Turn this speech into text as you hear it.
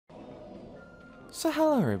So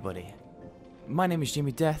hello everybody, my name is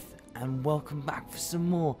Jimmy Death and welcome back for some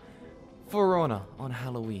more For Honor on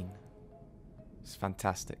Halloween. It's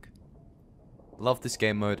fantastic. Love this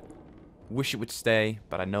game mode. Wish it would stay,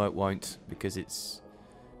 but I know it won't because it's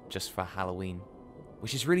just for Halloween,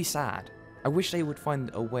 which is really sad. I wish they would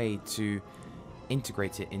find a way to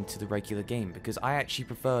integrate it into the regular game because I actually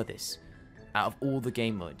prefer this out of all the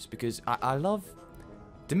game modes because I love...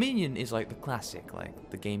 Dominion is like the classic, like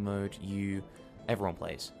the game mode everyone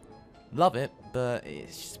plays. Love it, but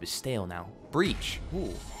it's just a bit stale now. Breach.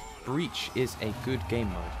 Ooh. Breach is a good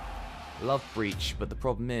game mode. Love Breach, but the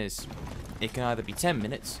problem is it can either be 10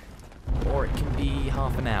 minutes or it can be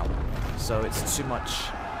half an hour. So it's too much.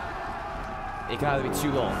 It can either be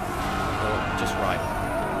too long or just right.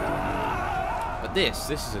 But this is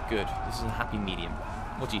this is a happy medium.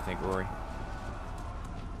 What do you think, Rory?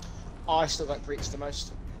 I still like Breach the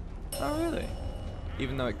most. Oh really?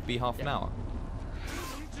 Even though it could be half an hour?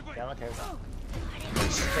 Yeah, I'm okay with that.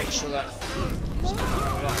 Just make sure that...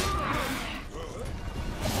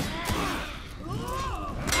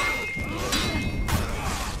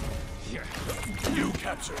 Here. You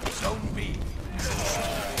captured Zone B.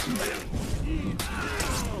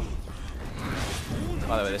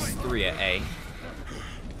 By the way, there's 3 at A.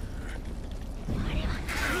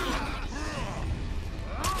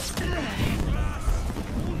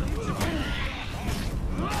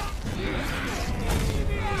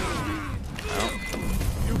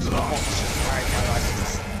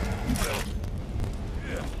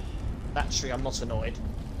 Actually, I'm not annoyed.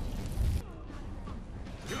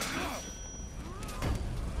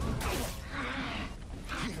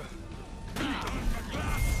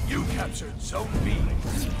 You captured Zone B.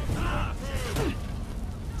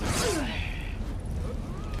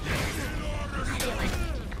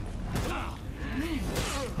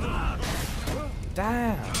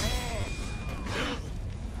 Damn.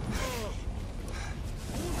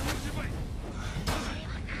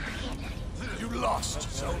 You lost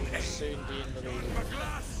Zone A. Soon be in the lead.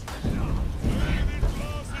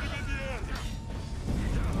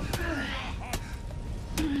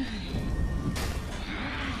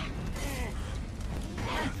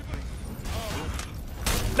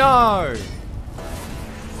 No!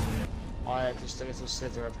 I have just a little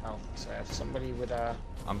slither of health, so if somebody would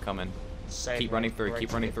I'm coming. save Keep me, running through, I'd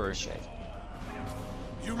keep running through. appreciate it.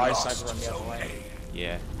 You I lost decided to run the other Zone way. A.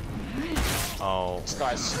 Yeah. Oh. This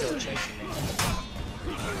guy's still chasing me.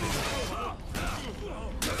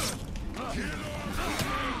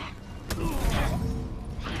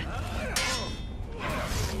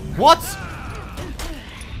 What?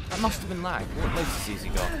 That must have been lag. What latency has he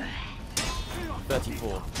got?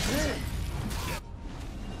 34.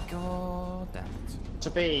 God damn it. To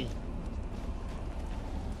be.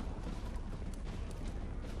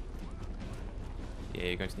 Yeah,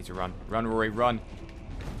 you're going to need to run. Run, Rory, run.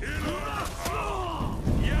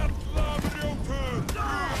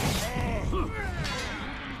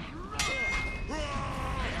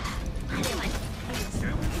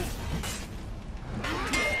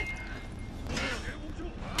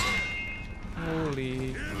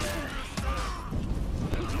 Holy.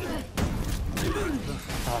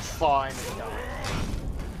 Oh, fine.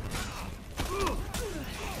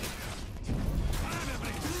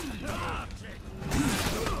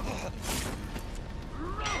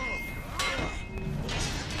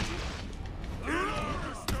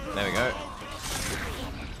 There we go.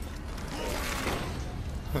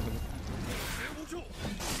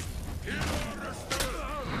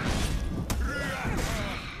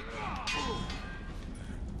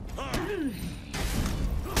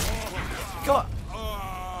 God.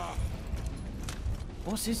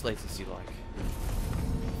 What's his latency like?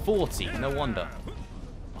 40, no wonder.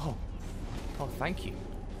 Oh. Oh, thank you.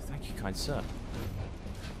 Thank you, kind sir.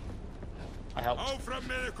 I helped.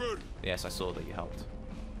 Yes, I saw that you helped.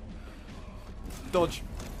 Dodge.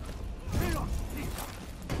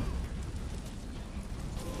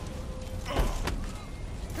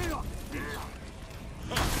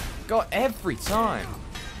 God, every time.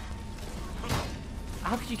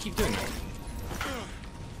 How could you keep doing that?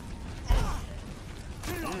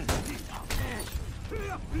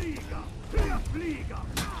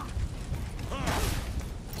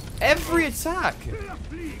 Every attack.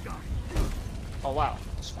 Oh wow,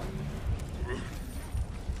 that's fine.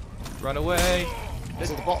 Run away.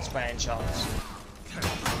 Is it the bots by any chance?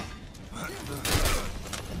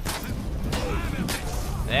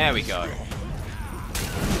 There we go.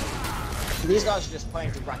 These guys are just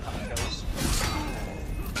playing to rack up kills.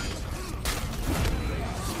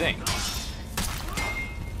 Thing.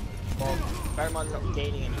 Well, bear in mind you're not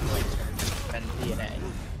gaining any points when you spend DNA.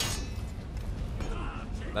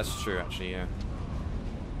 That's true, actually, yeah.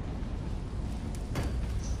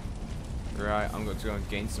 Right, I'm going to go and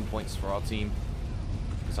gain some points for our team.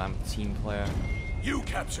 Because I'm a team player. You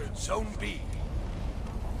captured Zone B.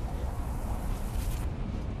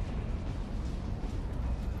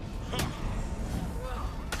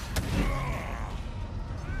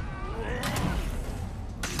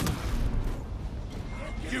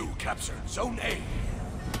 You captured Zone A.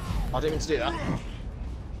 I didn't mean to do that.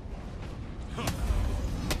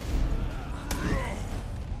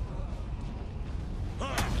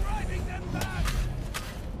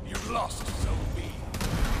 You lost Zone B.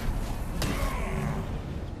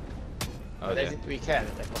 Oh, But they dear. didn't really care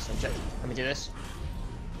that they lost an objective. Let me do this.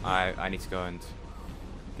 I need to go and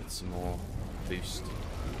get some more boost.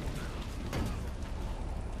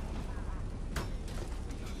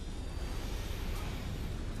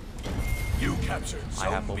 You captured Zone I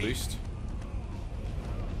have more B. boost.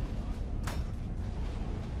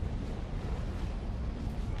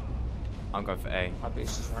 I'm going for A. My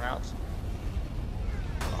boost has run out.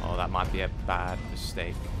 Oh, that might be a bad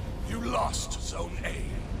mistake. You lost Zone A.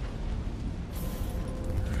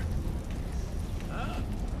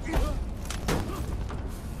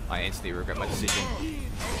 I instantly regret my decision.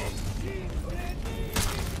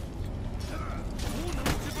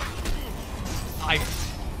 I.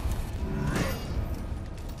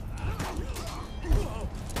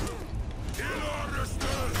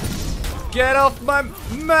 Get off my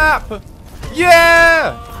map!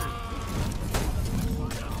 Yeah!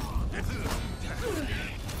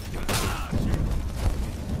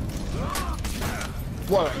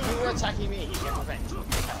 Whoa, you were attacking me, you get revenge.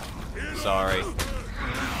 Sorry.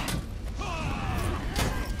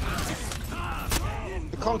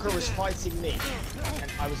 The Conqueror was fighting me,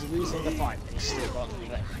 and I was losing the fight, and he still got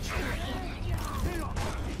revenge.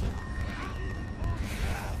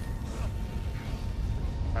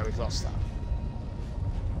 Oh, we've lost that.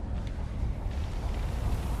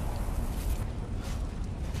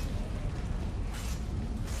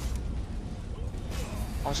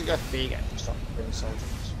 I should go for B again and start bringing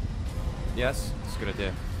soldiers. Yes, it's a good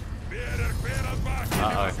idea.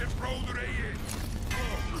 Uh-oh.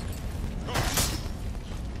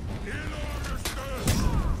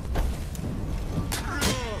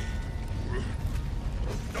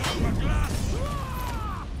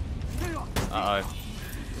 Uh-oh.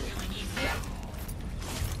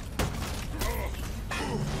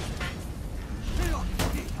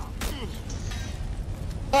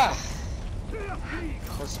 Ah!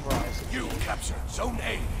 What a surprise. You captured Zone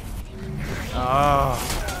A. Oh.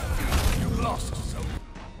 You lost Zone.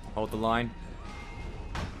 Hold the line.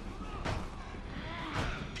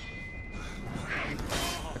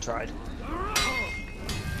 I tried.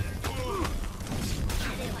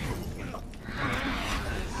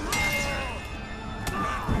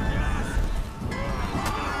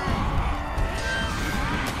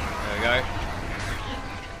 There we go.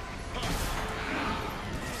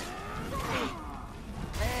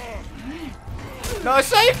 No,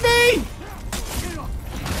 save me!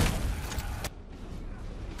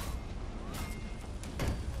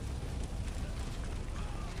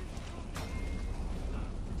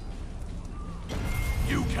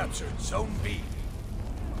 You captured Zone B.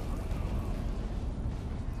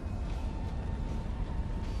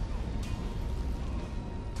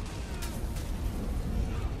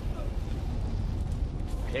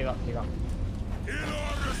 Here you go, here you go.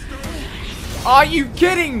 Are you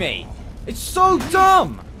kidding me? It's so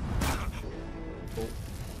dumb!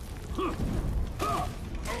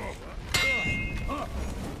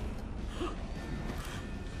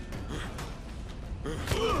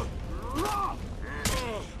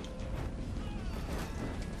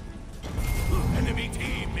 Enemy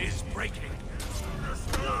team is breaking.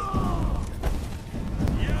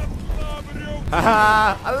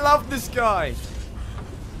 Haha! I love this guy!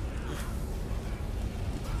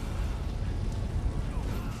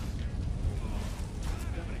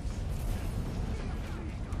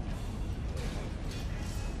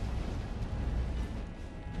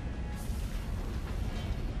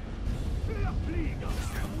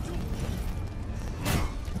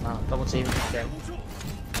 Double team again.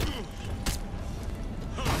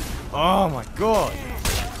 Oh my god!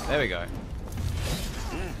 There we go.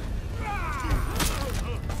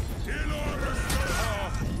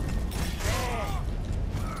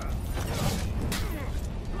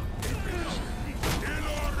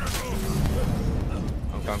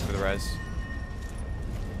 I'm going for the res.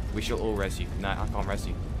 We shall all res you. No, I can't res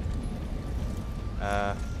you.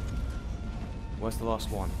 Where's the last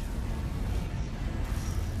one?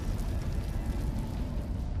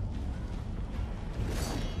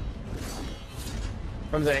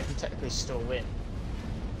 Remember that they can technically still win.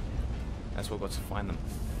 That's what we've got to find them.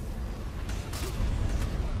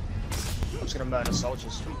 I'm just gonna murder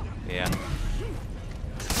soldiers. Yeah.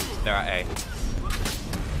 They're at A.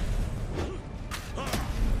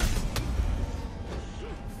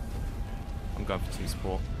 I'm going for 2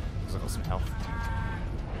 support because I've got some health.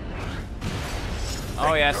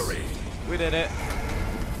 Oh yes, we did it.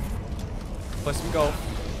 Play some golf.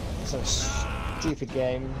 It's a stupid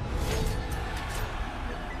game.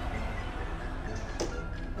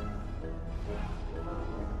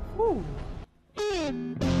 Woo.